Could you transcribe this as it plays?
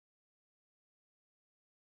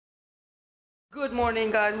Good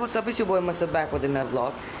morning, guys. What's up? It's your boy Musa back with another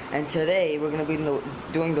vlog, and today we're gonna be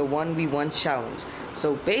doing the 1v1 challenge.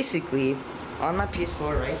 So basically, on my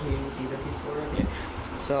PS4 right here, you see the PS4 right there.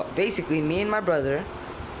 So basically, me and my brother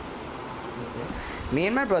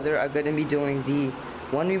are gonna be doing the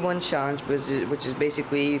 1v1 challenge, which is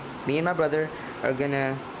basically me and my brother are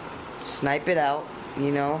gonna snipe it out,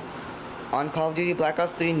 you know, on Call of Duty Black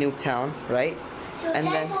Ops 3 Nuketown, right?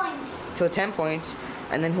 Till 10 points.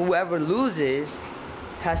 And then whoever loses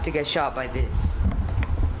has to get shot by this.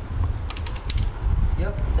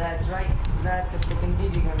 Yep, that's right. That's a freaking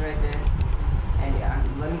BB gun right there.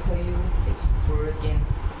 And let me tell you, it's freaking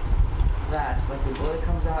fast. Like the bullet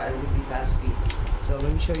comes out at a really fast speed. So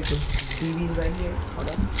let me show you the BBs right here. Hold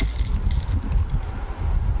on.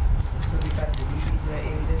 So we got the BBs right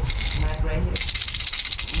in this mag right here.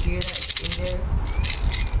 You hear that in there?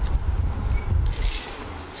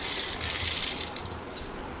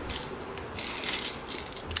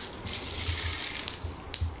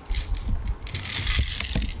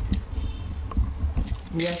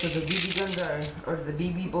 Yeah, so the BB guns or the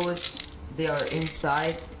BB bullets, they are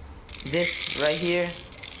inside this right here.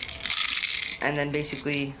 And then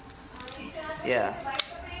basically, yeah.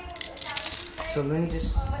 So let me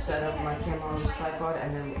just set up my camera on this tripod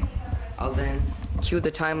and then I'll then cue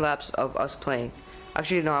the time lapse of us playing.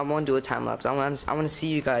 Actually, no, I won't do a time lapse. I want to see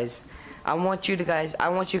you guys. I want you guys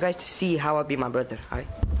to see how I beat my brother. All right.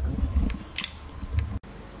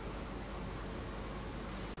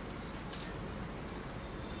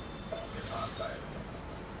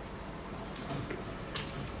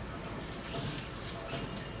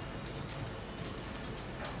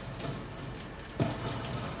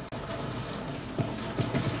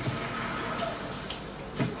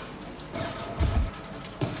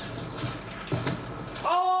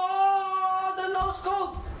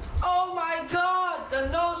 The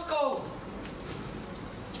no scope.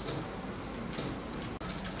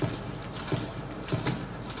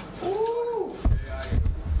 Ooh.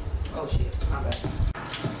 Oh shit, my bad.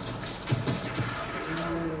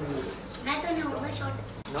 I don't know what shot.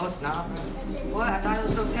 No, it's not, bro. What? I thought it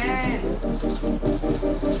was still 10.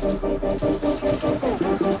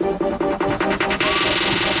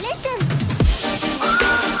 Listen.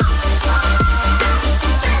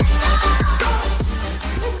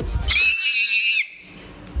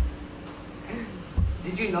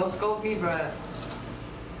 Did you no scope me, bruh?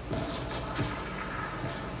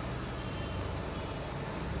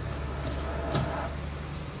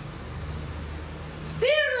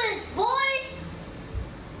 Fearless, boy!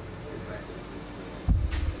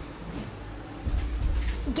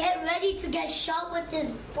 Get ready to get shot with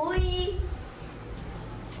this boy.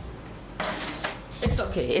 It's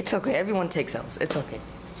okay, it's okay. Everyone takes L's. It's okay.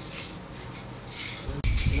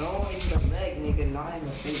 No, in the leg, nigga, not in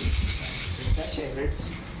the face. That shit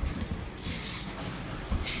hurts.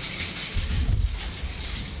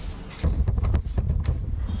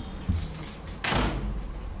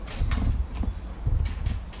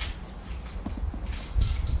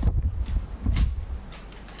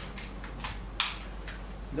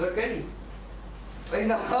 Look ready. Wait,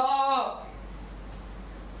 no. Oh!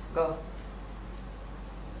 Go.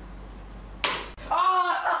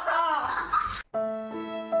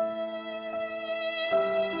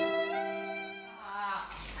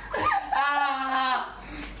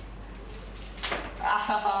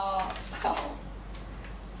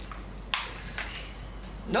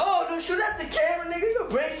 No, don't shoot at the camera, nigga. You'll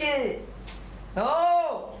break it.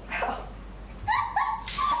 No.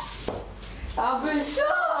 I've been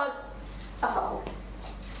shot. Ow.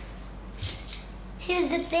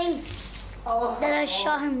 Here's the thing that I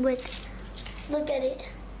shot him with. Look at it.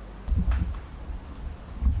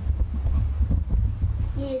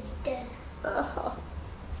 He is dead.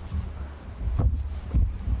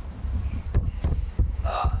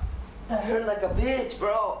 That hurt like a bitch,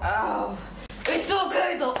 bro. Ow. It's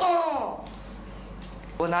okay though.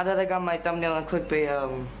 Well, now that I got my thumbnail and clickbait,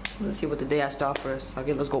 let's see what the day has to offer us.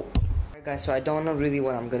 Okay, let's go. Alright, guys. So I don't know really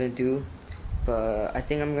what I'm gonna do, but I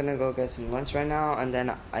think I'm gonna go get some lunch right now, and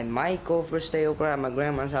then I might go for a stay over at my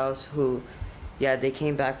grandma's house. Yeah, they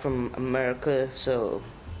came back from America, so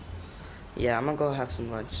yeah, I'm gonna go have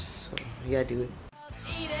some lunch. So yeah, dude.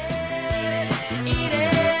 Eat it.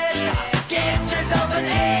 Get yourself an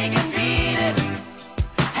egg and beat it.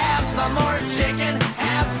 Have some more chicken,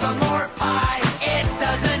 have some more pie. It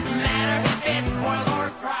doesn't matter if it's boiled or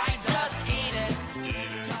fried. Just eat it.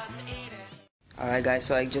 Just eat it. Alright, guys.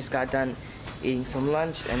 So I just got done eating some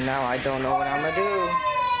lunch, and now I don't know what I'm gonna do.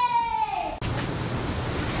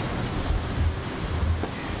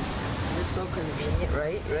 This is so convenient,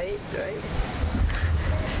 right?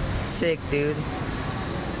 Sick, dude.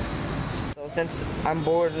 So since I'm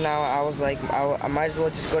bored now, I was like, I might as well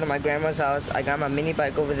just go to my grandma's house. I got my mini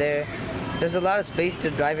bike over there. There's a lot of space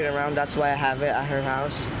to drive it around. That's why I have it at her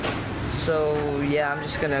house. So yeah, I'm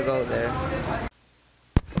just gonna go there.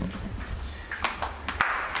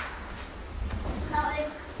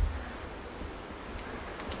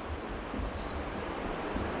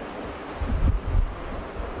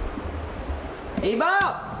 Ibo!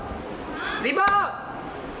 Ibo!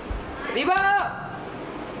 Ibo!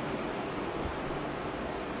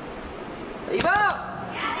 Ibo!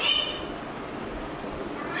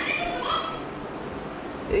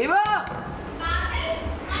 Ibo!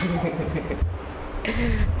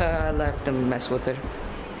 I left to mess with her.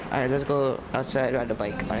 Alright, let's go outside, ride the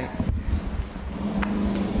bike, alright?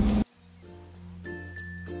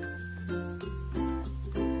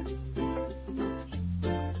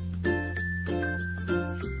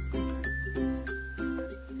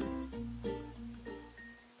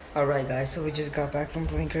 Alright guys, so we just got back from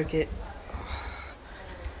playing cricket.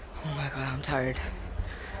 Oh my god, I'm tired.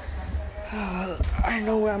 I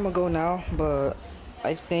know where I'm gonna go now, but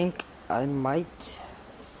I think I might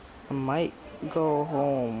go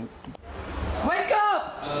home. Wake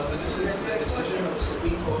up! But this is the decision of the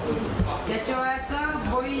Supreme Court of Pakistan. Get your ass up,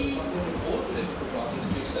 boy! Both political parties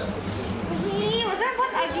to accept the decision.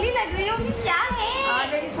 बहुत अगली लग रही होगी क्या है?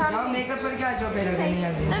 जाओ makeup करके आ जाओ पहले करने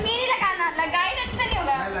लगे। तो मेरी लगाना लगाई तो अच्छा नहीं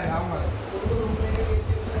होगा। मैं लगाऊंगा।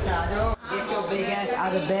 अच्छा आ जाओ। Get your big ass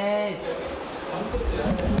out of bed.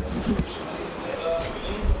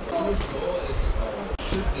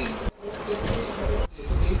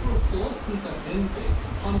 April 4th का दिन पे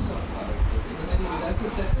हम सब भारत के थे। But anyway, that's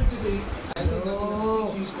a separate debate. I think that we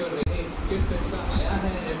चीज कर रहे हैं कि फैसला आया है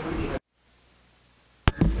and everybody has.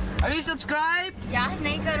 Are you subscribed? यार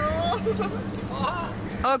नहीं करो।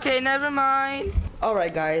 Okay, never mind.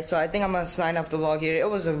 Alright guys, so I think I'm gonna sign off the vlog here. It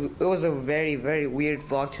was a very weird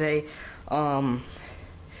vlog today.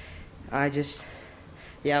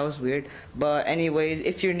 It was weird. But anyways,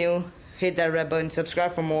 if you're new, hit that red button,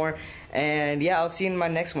 subscribe for more, and yeah, I'll see you in my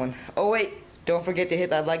next one. Oh wait, don't forget to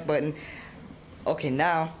hit that like button. Okay,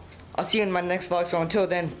 now I'll see you in my next vlog. So until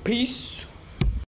then, peace.